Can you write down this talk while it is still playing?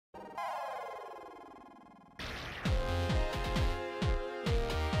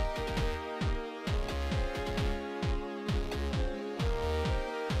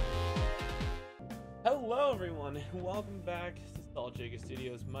everyone, and welcome back to Salt Jager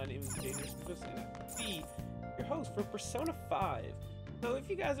Studios. My name is Dangerous Ghost, and I'll be your host for Persona 5. So if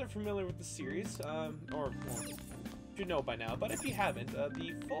you guys are familiar with the series, well, you should know by now, but if you haven't,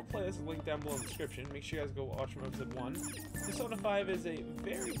 the full playlist is linked down below in the description. Make sure you guys go watch from episode 1. Persona 5 is a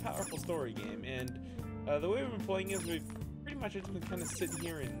very powerful story game, and the way we've been playing is we've pretty much just been kind of sitting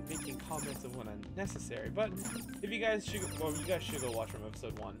here and making comments of when unnecessary. But if you guys should, well, you guys should go watch from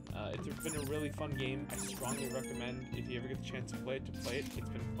episode 1. It's been a really fun game. I strongly recommend, if you ever get the chance to play it, It's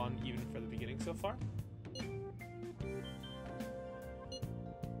been fun even for the beginning so far.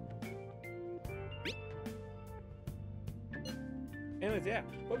 Anyways, yeah,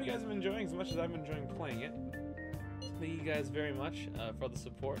 hope you guys have been enjoying as much as I've been enjoying playing it. Thank you guys very much for the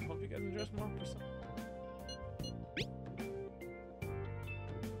support. Hope you guys enjoy some more Persona.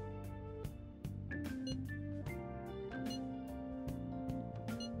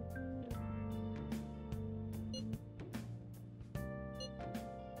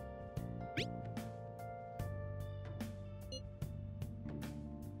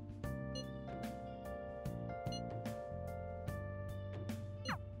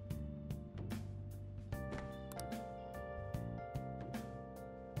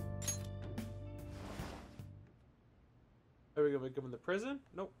 Are we gonna make him in the prison?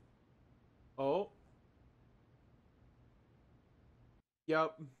 Nope. Oh.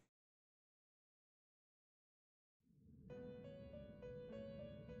 Yep.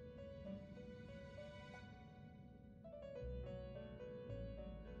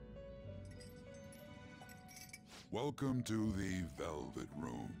 Welcome to the Velvet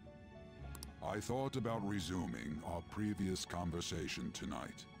Room. I thought about resuming our previous conversation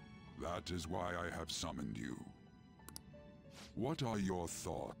tonight. That is why I have summoned you. What are your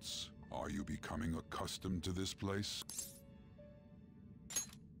thoughts? Are you becoming accustomed to this place?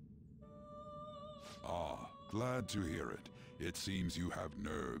 Ah, glad to hear it. It seems you have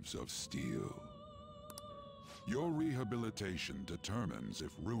nerves of steel. Your rehabilitation determines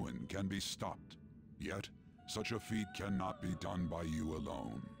if ruin can be stopped. Yet, such a feat cannot be done by you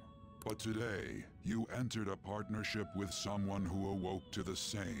alone. But today, you entered a partnership with someone who awoke to the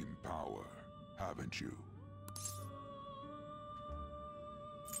same power, haven't you?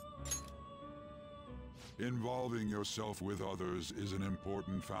 Involving yourself with others is an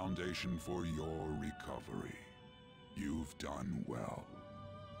important foundation for your recovery. You've done well.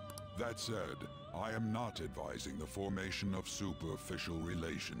 That said, I am not advising the formation of superficial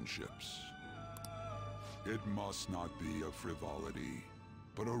relationships. It must not be a frivolity,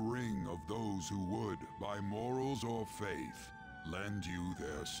 but a ring of those who would, by morals or faith, lend you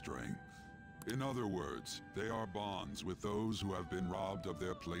their strength. In other words, they are bonds with those who have been robbed of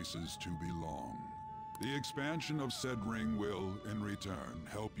their places to belong. The expansion of said ring will, in return,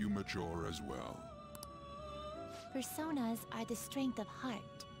 help you mature as well. Personas are the strength of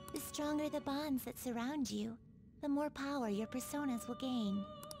heart. The stronger the bonds that surround you, the more power your personas will gain.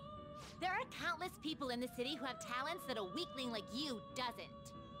 There are countless people in the city who have talents that a weakling like you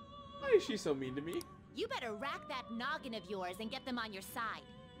doesn't. Why is she so mean to me? You better rack that noggin of yours and get them on your side.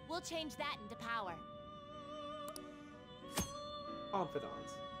 We'll change that into power.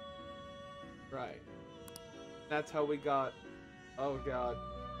 Confidants. Right. That's how we got, oh god,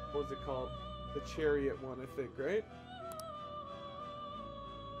 what was it called? The chariot one, I think, right?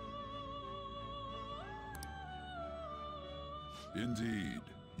 Indeed,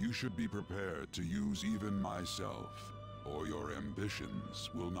 you should be prepared to use even myself, or your ambitions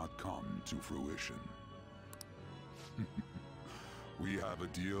will not come to fruition. We have a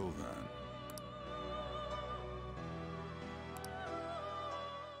deal then.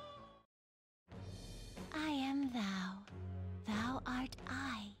 I am thou. Thou art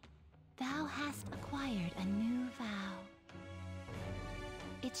I. Thou hast acquired a new vow.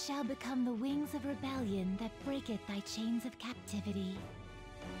 It shall become the wings of rebellion that breaketh thy chains of captivity.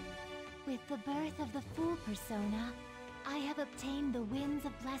 With the birth of the Fool persona, I have obtained the winds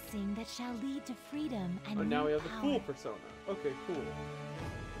of blessing that shall lead to freedom and Oh, new now we have the power. Fool persona. Okay, cool.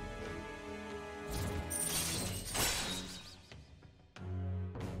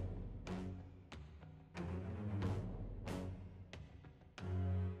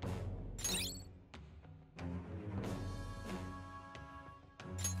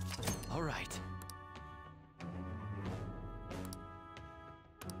 All right.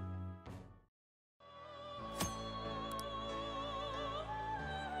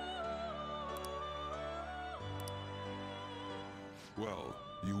 Well,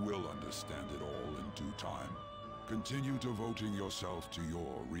 you will understand it all in due time. Continue devoting yourself to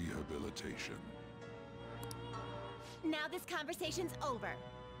your rehabilitation. Now this conversation's over.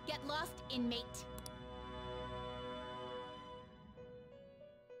 Get lost, inmate.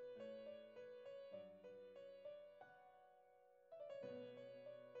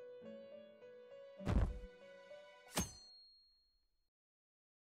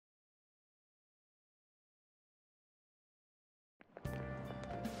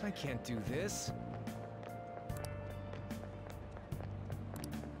 I can't do this.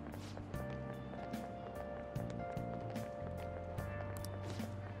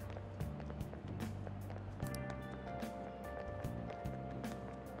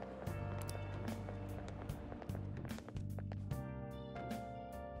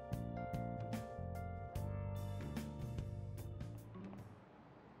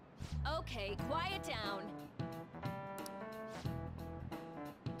 Okay, quiet down.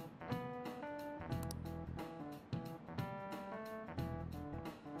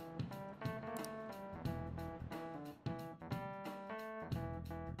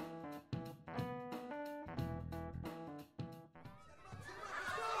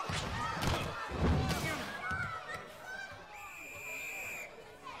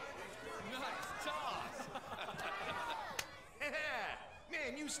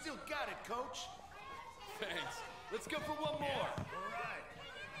 Man, you still got it, coach. Thanks. Let's go for one more. All right.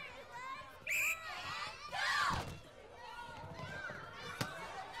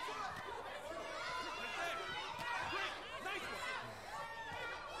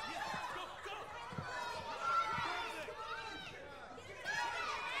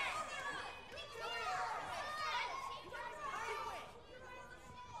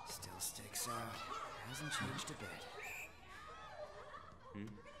 Still sticks out. Hasn't changed a bit.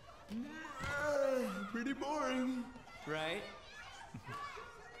 Pretty boring. Right?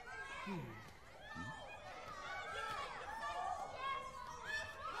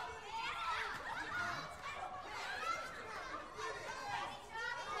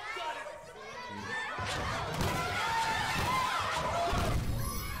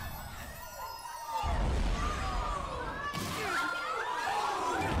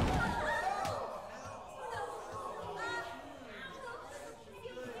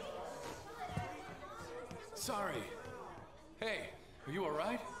 Sorry. Hey, are you all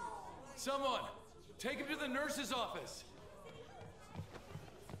right? Someone, take him to the nurse's office.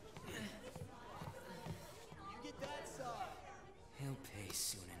 He'll pay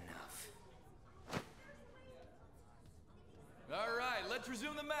soon enough. All right, let's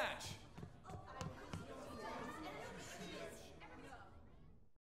resume the match.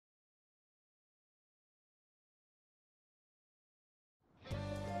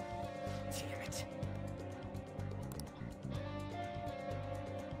 Damn it.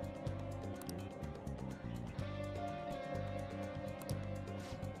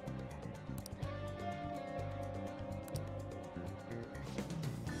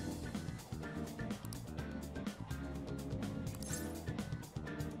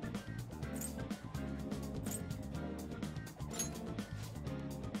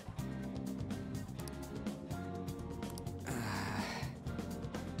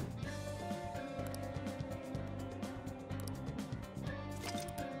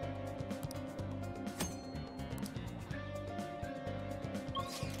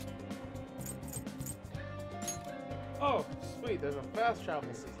 Oh, sweet, there's a fast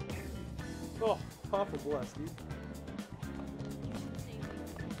travel system. Oh, Papa bless, dude.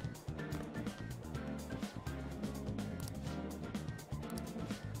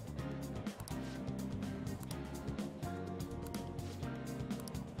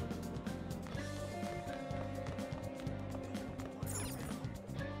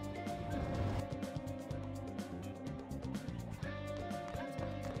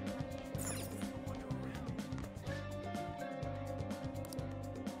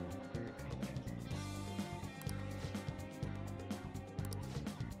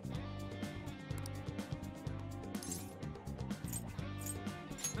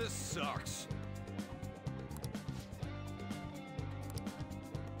 This sucks.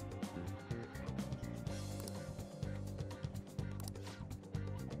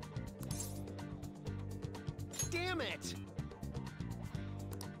 Damn it!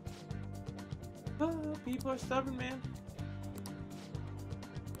 People are stubborn, man.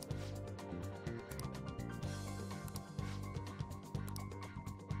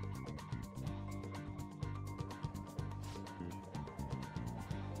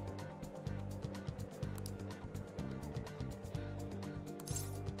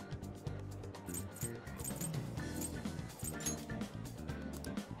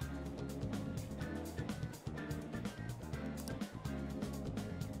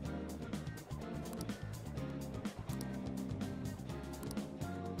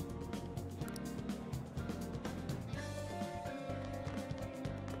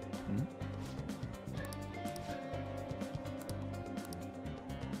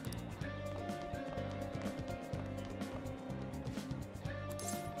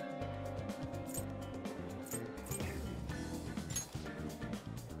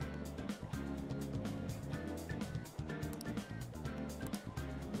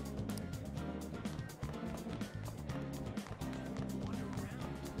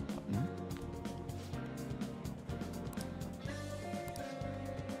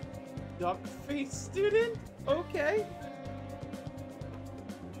 Duck face student? Okay.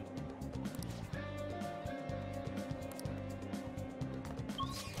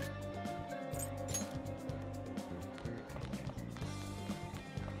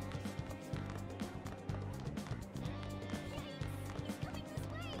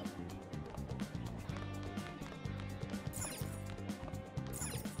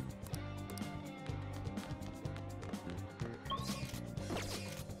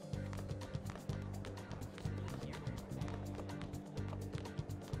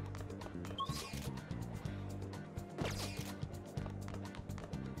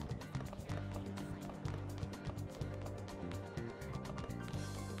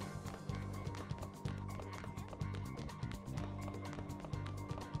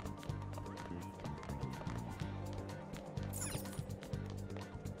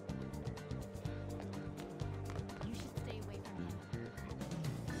 You should stay away from him.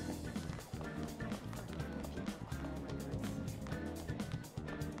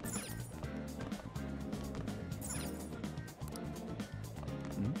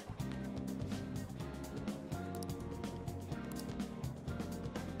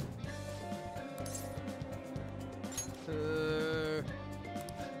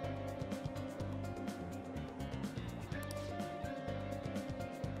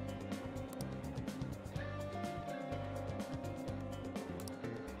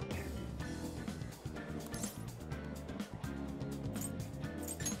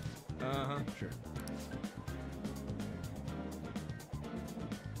 Sure.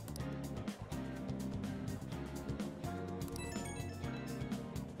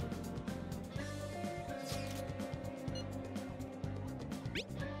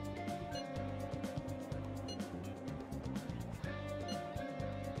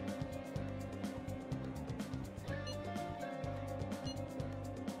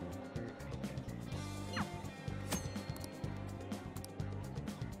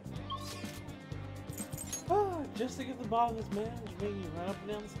 Just to get to the bottom of this man, just making you run up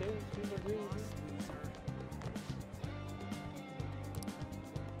and down the stairs. People are really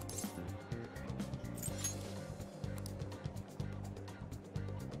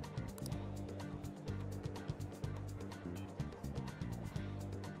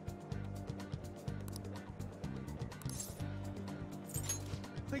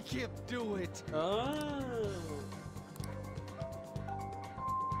I can't do it. Oh.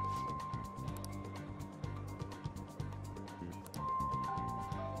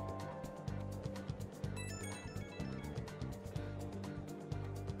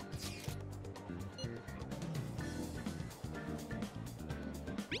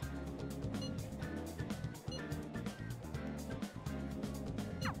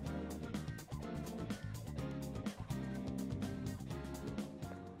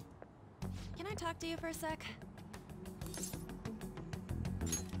 Can I talk to you for a sec?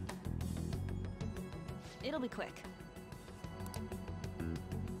 It'll be quick.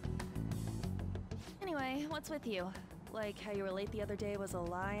 Anyway, what's with you? Like how you were late the other day was a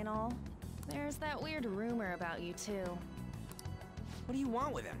lie and all? There's that weird rumor about you too. What do you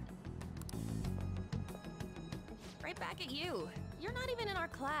want with him? Right back at you. You're not even in our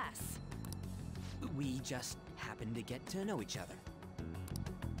class. We just happened to get to know each other.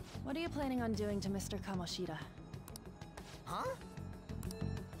 What are you planning on doing to Mr. Kamoshida? Huh?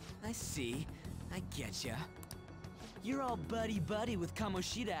 I see. I getcha. You're all buddy-buddy with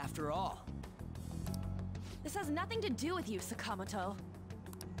Kamoshida after all. This has nothing to do with you, Sakamoto.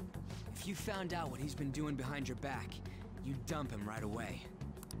 If you found out what he's been doing behind your back, you'd dump him right away.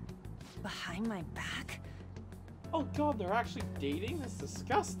 Behind my back? Oh god, they're actually dating? That's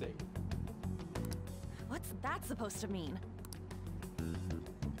disgusting. What's that supposed to mean?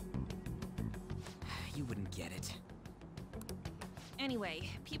 You wouldn't get it. Anyway,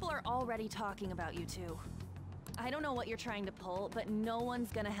 people are already talking about you two. I don't know what you're trying to pull, but no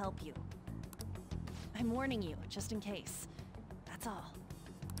one's gonna help you. I'm warning you, just in case. That's all.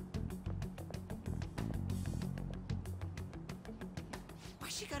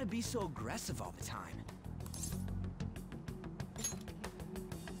 Why's she gotta be so aggressive all the time?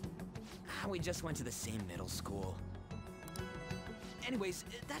 We just went to the same middle school. Anyways,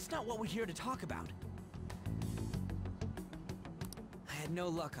 that's not what we're here to talk about. I had no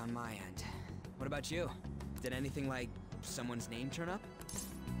luck on my end. What about you? Did anything like someone's name turn up?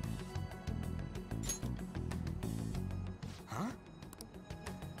 Huh?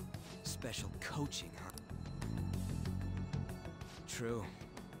 Special coaching, huh? True.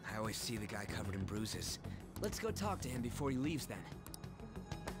 I always see the guy covered in bruises. Let's go talk to him before he leaves then.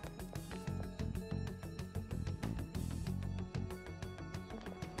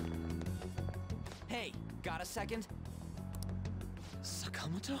 Hey, got a second?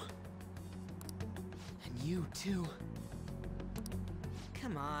 Sakamoto? And you, too.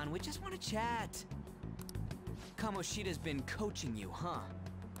 Come on, we just want to chat. Kamoshida's been coaching you, huh?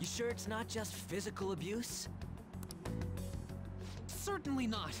 You sure it's not just physical abuse? Certainly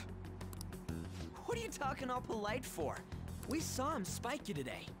not. What are you talking all polite for? We saw him spike you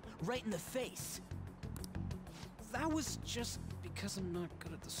today, right in the face. That was just because I'm not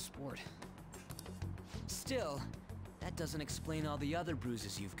good at the sport. Still, that doesn't explain all the other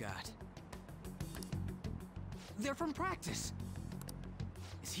bruises you've got. They're from practice.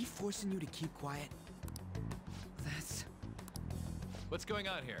 Is he forcing you to keep quiet? That's... What's going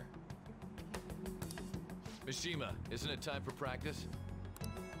on here? Mishima, isn't it time for practice?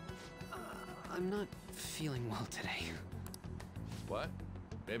 I'm not feeling well today. What?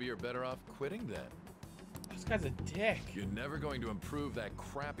 Maybe you're better off quitting then. This guy's a dick. You're never going to improve that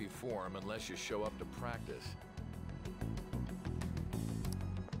crappy form unless you show up to practice.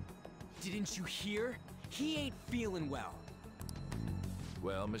 Didn't you hear? He ain't feeling well.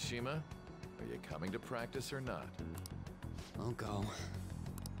 Well, Mishima, are you coming to practice or not? I'll go.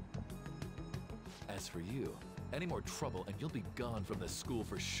 As for you, any more trouble and you'll be gone from this school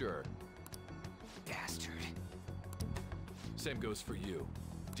for sure. Bastard. Same goes for you.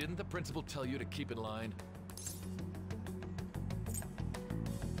 Didn't the principal tell you to keep in line?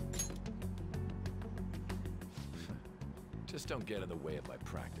 Just don't get in the way of my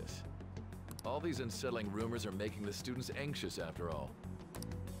practice. All these unsettling rumors are making the students anxious after all.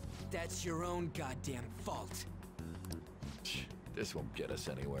 That's your own goddamn fault. This won't get us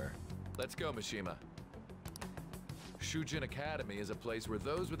anywhere. Let's go, Mishima. Shujin Academy is a place where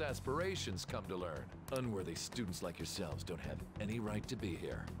those with aspirations come to learn. Unworthy students like yourselves don't have any right to be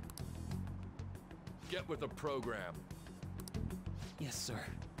here. Get with the program. Yes, sir.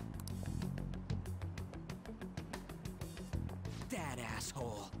 That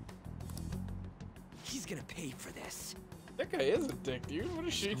asshole. He's gonna pay for this. That guy is a dick, dude. What a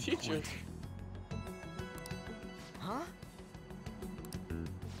shitty teacher. Huh?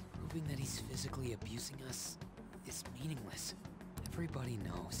 Proving that he's physically abusing us is meaningless. Everybody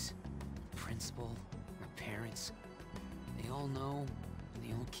knows. The principal, my parents, they all know, and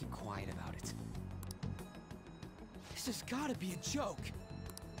they all keep quiet about it. This has gotta be a joke.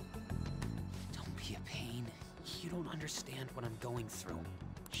 Don't be a pain. You don't understand what I'm going through.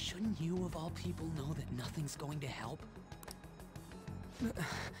 Shouldn't you, of all people, know that nothing's going to help? Damn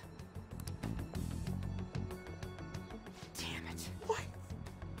it. What?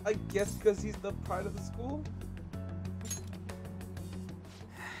 I guess because he's the pride of the school?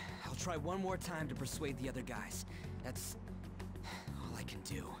 I'll try one more time to persuade the other guys. That's all I can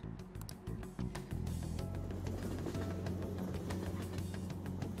do.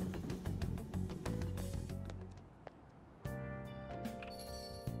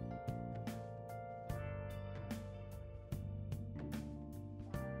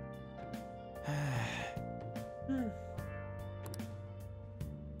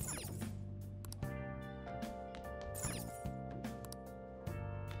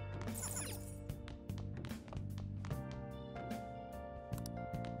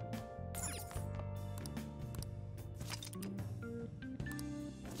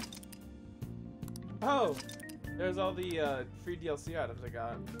 Oh, there's all the free DLC items I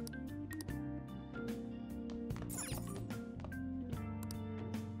got.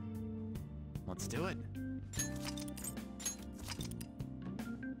 Let's do it.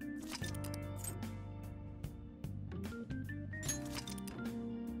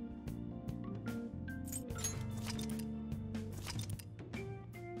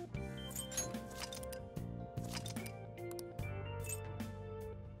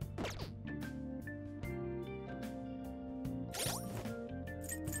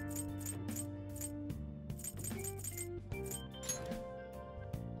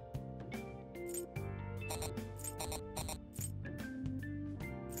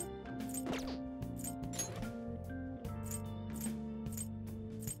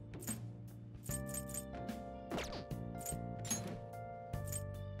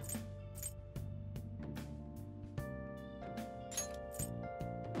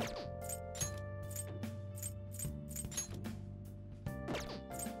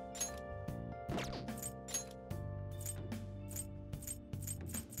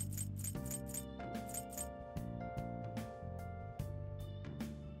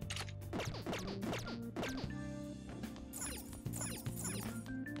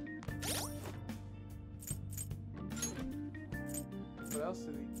 What else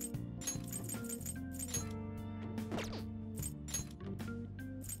did he?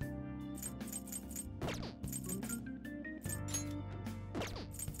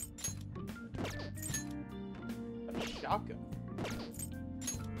 shotgun.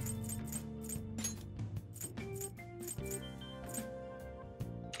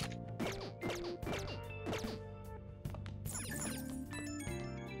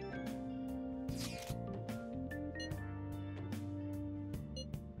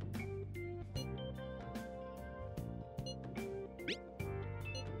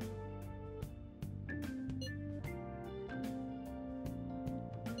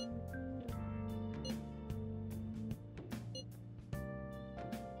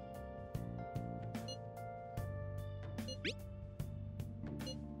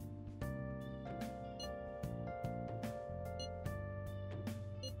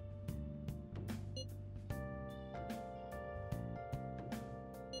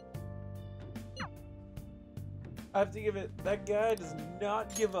 I have to give it, that guy does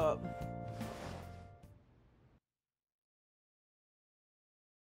not give up.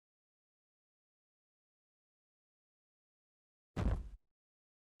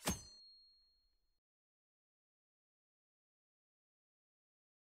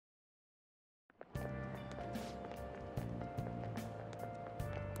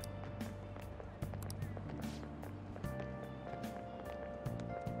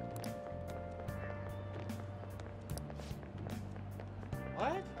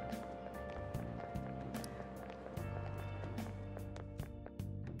 What?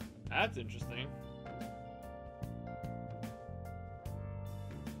 That's interesting.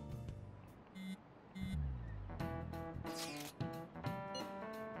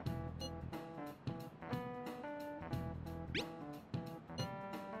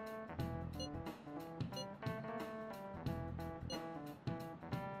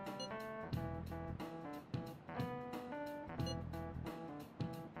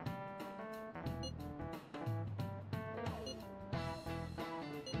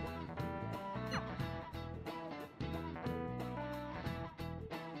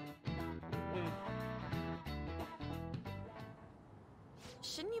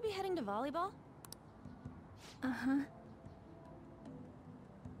 Shouldn't you be heading to volleyball? Uh-huh.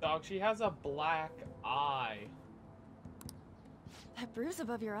 Dog, she has a black eye. That bruise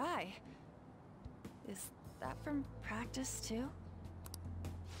above your eye. Is that from practice too?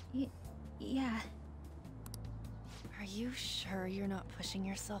 Yeah. Are you sure you're not pushing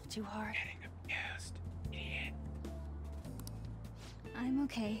yourself too hard? Abused, idiot. I'm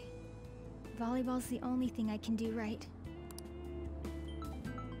okay. Volleyball's the only thing I can do right.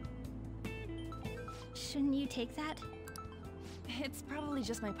 Shouldn't you take that? It's probably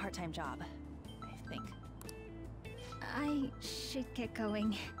just my part-time job, I think. I should get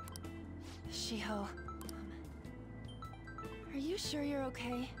going. Shiho, are you sure you're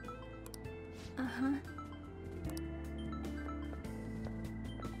okay? Uh-huh.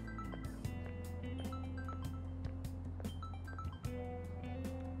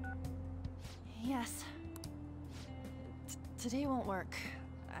 Yes. Today won't work.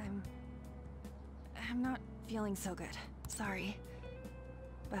 I'm not feeling so good. Sorry.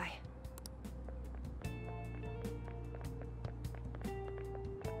 Bye.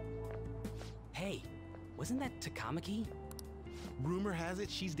 Hey, wasn't that Takamaki? Rumor has it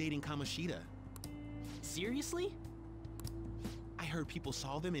she's dating Kamoshida. Seriously? I heard people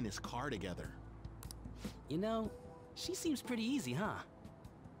saw them in his car together. You know, she seems pretty easy, huh?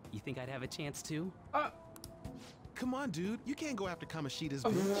 You think I'd have a chance too? Come on, dude. You can't go after Kamoshida's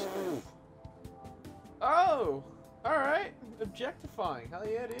bitch. Oh! Alright. Objectifying. Hell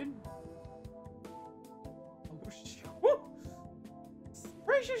yeah, dude. Oh, woo!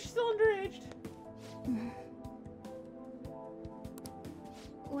 Pretty sure she's still underaged.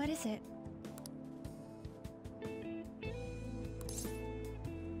 What is it?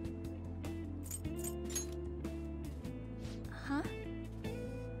 Huh?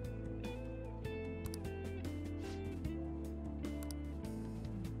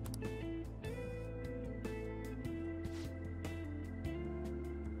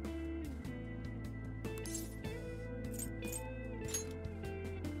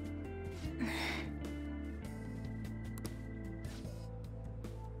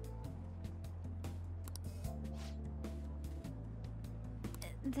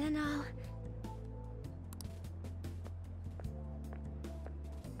 Then I'll...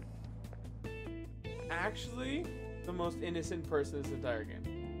 Actually, the most innocent person in this entire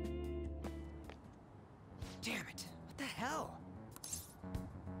game. Damn it! What the hell?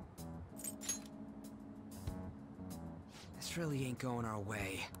 This really ain't going our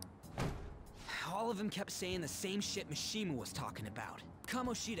way. All of them kept saying the same shit Mishima was talking about.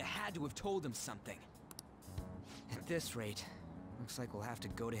 Kamoshida had to have told him something. At this rate, looks like we'll have to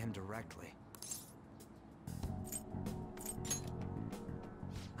go to him directly.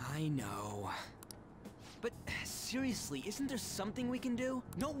 I know. But seriously, isn't there something we can do?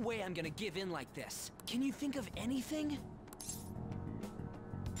 No way I'm gonna give in like this. Can you think of anything?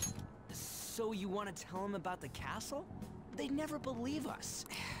 So you want to tell them about the castle? They'd never believe us.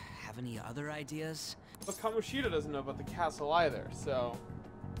 Have any other ideas? But Kamoshida doesn't know about the castle either, so...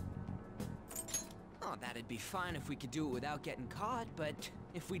 Oh, that'd be fine if we could do it without getting caught, but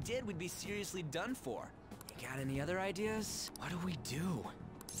if we did, we'd be seriously done for. You got any other ideas? What do we do?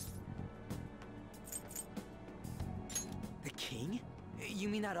 The king? You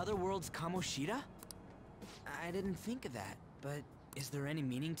mean that other world's Kamoshida? I didn't think of that, but is there any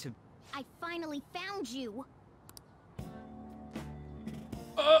meaning to... I finally found you!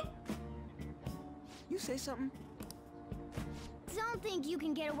 You say something? Don't think you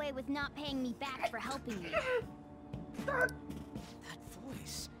can get away with not paying me back for helping me. That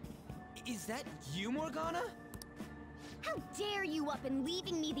voice... Is that you, Morgana? How dare you up and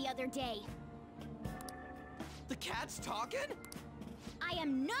leaving me the other day? The cat's talking? I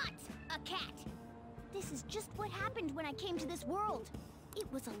am not a cat! This is just what happened when I came to this world.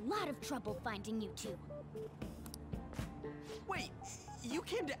 It was a lot of trouble finding you two. Wait, you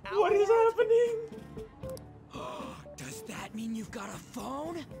came to our What is world? happening? Does that mean you've got a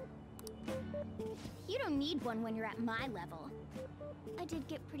phone? You don't need one when you're at my level. I did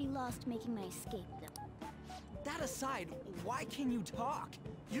get pretty lost making my escape, though. That aside, why can you talk?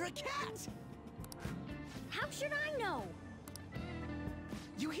 You're a cat! How should I know?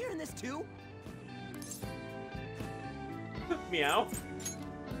 You hearing this too? Meow.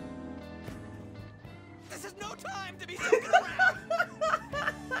 This is no time to be joking around!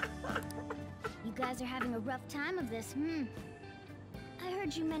 You guys are having a rough time of this, I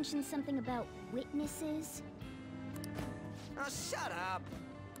heard you mention something about witnesses. Oh, shut up!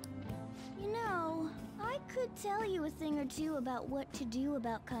 You know, I could tell you a thing or two about what to do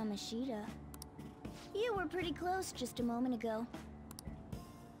about Kamoshida. You were pretty close just a moment ago.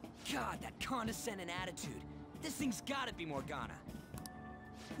 God, that condescending attitude. This thing's gotta be Morgana.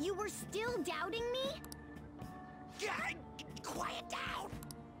 You were still doubting me? God, quiet down!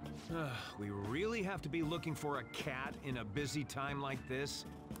 We really have to be looking for a cat in a busy time like this?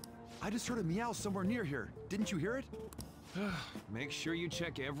 I just heard a meow somewhere near here. Didn't you hear it? Make sure you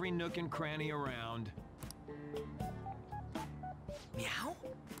check every nook and cranny around. Meow?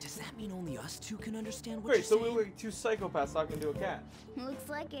 Does that mean only us two can understand what Great, you're so saying? we're like two psychopaths talking to a cat. Looks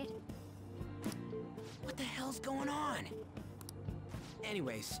like it. What the hell's going on?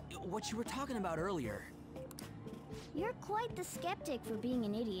 Anyways, what you were talking about earlier. You're quite the skeptic for being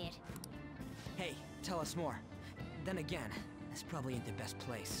an idiot. Hey, tell us more. Then again, this probably ain't the best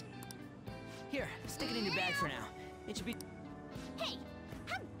place. Here, stick it in your bag for now. It should be... Hey!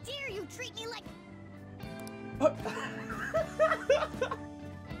 How dare you treat me like...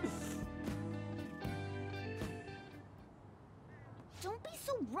 Don't be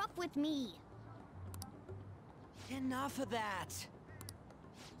so rough with me! Enough of that!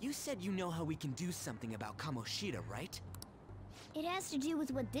 You said you know how we can do something about Kamoshida, right? It has to do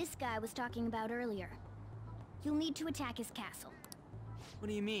with what this guy was talking about earlier. You'll need to attack his castle. What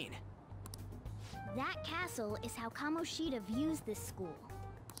do you mean? That castle is how Kamoshida views this school.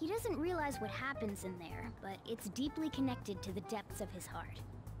 He doesn't realize what happens in there, but it's deeply connected to the depths of his heart.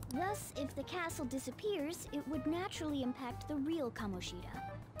 Thus, if the castle disappears, it would naturally impact the real Kamoshida.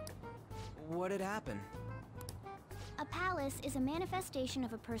 What'd happen? A palace is a manifestation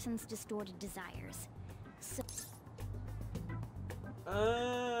of a person's distorted desires. So...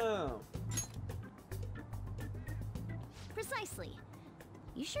 Oh. Precisely.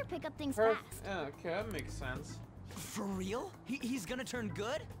 You sure pick up things Perfect. fast. Okay, that makes sense. For real? He's gonna turn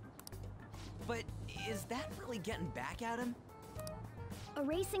good? But is that really getting back at him?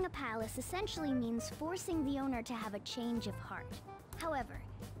 Erasing a palace essentially means forcing the owner to have a change of heart. However,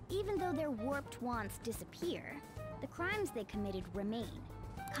 even though their warped wants disappear, the crimes they committed remain.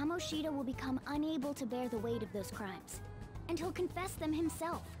 Kamoshida will become unable to bear the weight of those crimes, and he'll confess them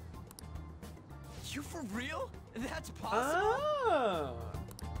himself. You for real? That's possible? Oh.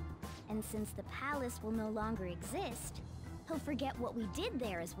 And since the palace will no longer exist, he'll forget what we did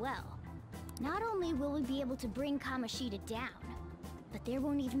there as well. Not only will we be able to bring Kamoshida down, but there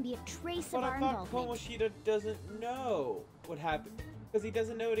won't even be a trace But of our I thought involvement. Kamoshida doesn't know what happened. Because he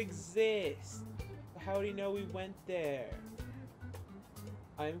doesn't know it exists. How would he know we went there?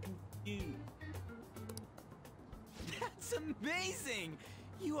 I'm confused. That's amazing!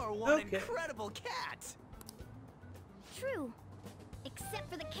 You are one Okay. incredible cat! True.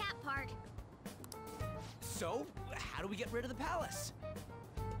 Except for the cat part. So, how do we get rid of the palace?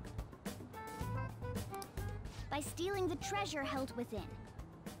 By stealing the treasure held within.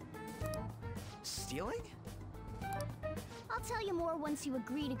 stealing? I'll tell you more once you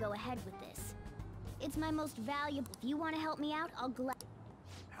agree to go ahead with this. It's my most valuable. If you want to help me out, I'll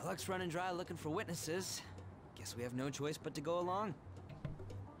Our luck's running dry looking for witnesses. Guess we have no choice but to go along.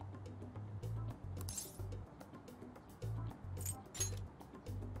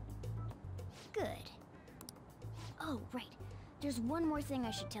 Good. Oh, right. There's one more thing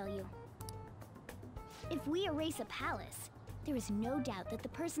I should tell you. If we erase a palace, there is no doubt that the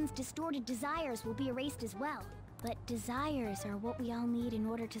person's distorted desires will be erased as well. But desires are what we all need in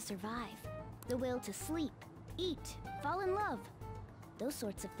order to survive. The will to sleep, eat, fall in love. Those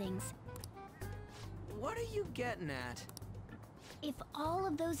sorts of things. What are you getting at? If all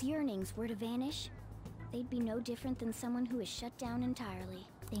of those yearnings were to vanish, they'd be no different than someone who is shut down entirely.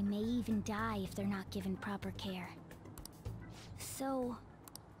 They may even die if they're not given proper care. So...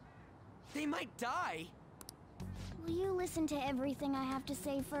 They might die? Will you listen to everything I have to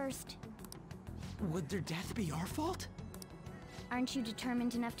say first? Would their death be our fault? Aren't you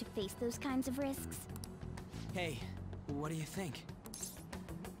determined enough to face those kinds of risks? Hey, what do you think?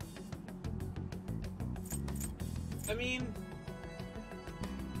 I mean...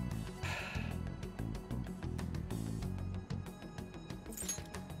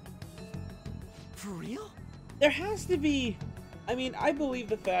 For real? There has to be... I mean, I believe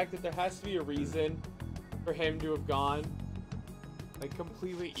the fact that there has to be a reason for him to have gone, like,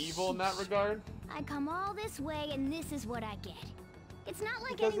 completely evil in that regard. I come all this way and this is what I get. It's not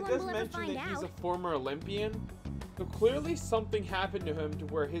like Because anyone it does will ever mention find that he's out. a former Olympian, so clearly something happened to him to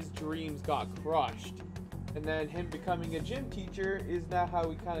where his dreams got crushed. And then him becoming a gym teacher is now how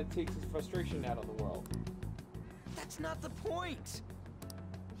he kind of takes his frustration out on the world. That's not the point!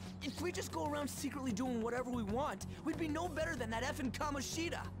 If we just go around secretly doing whatever we want, we'd be no better than that effing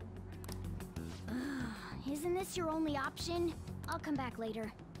Kamoshida! Isn't this your only option? I'll come back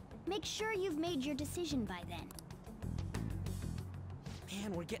later. Make sure you've made your decision by then.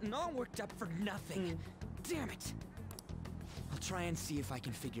 Man, we're getting all worked up for nothing. Damn it! I'll try and see if I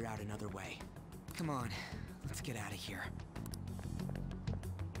can figure out another way. Come on, let's get out of here.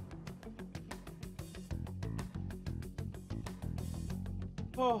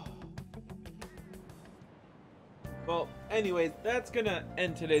 Oh. Well, anyways, that's gonna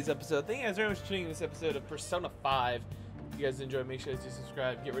end today's episode. Thank you guys very much for tuning in this episode of Persona 5. If you guys enjoyed, make sure to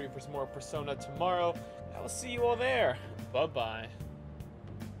subscribe. Get ready for some more Persona tomorrow. I will see you all there. Bye-bye.